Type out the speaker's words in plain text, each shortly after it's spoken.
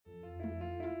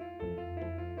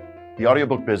The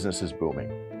audiobook business is booming,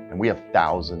 and we have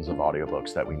thousands of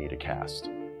audiobooks that we need to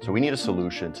cast. So we need a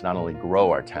solution to not only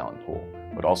grow our talent pool,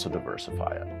 but also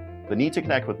diversify it. The need to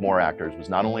connect with more actors was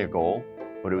not only a goal,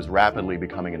 but it was rapidly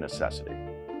becoming a necessity.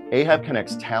 Ahab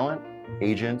connects talent,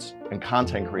 agents, and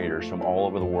content creators from all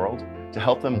over the world to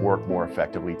help them work more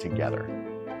effectively together.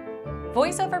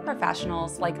 Voiceover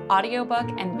professionals like audiobook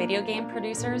and video game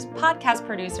producers, podcast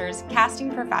producers,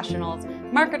 casting professionals,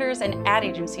 marketers, and ad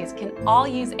agencies can all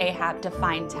use Ahab to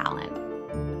find talent.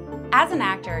 As an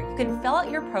actor, you can fill out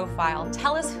your profile,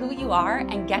 tell us who you are,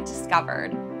 and get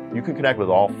discovered. You can connect with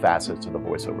all facets of the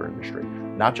voiceover industry,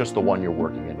 not just the one you're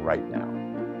working in right now.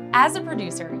 As a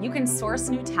producer, you can source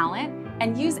new talent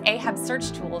and use Ahab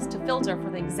search tools to filter for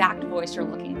the exact voice you're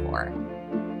looking for.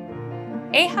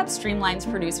 Ahab streamlines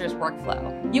producers'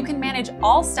 workflow. You can manage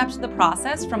all steps of the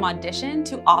process from audition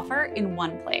to offer in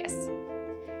one place.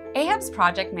 Ahab's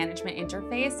project management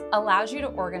interface allows you to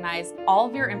organize all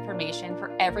of your information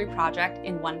for every project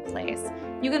in one place.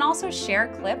 You can also share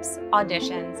clips,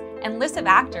 auditions, and lists of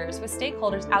actors with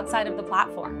stakeholders outside of the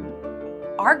platform.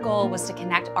 Our goal was to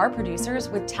connect our producers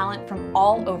with talent from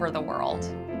all over the world.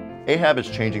 Ahab is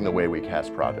changing the way we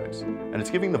cast projects, and it's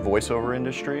giving the voiceover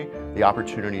industry the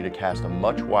opportunity to cast a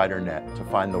much wider net to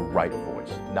find the right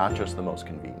voice, not just the most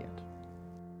convenient.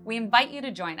 We invite you to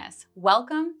join us.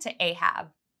 Welcome to Ahab.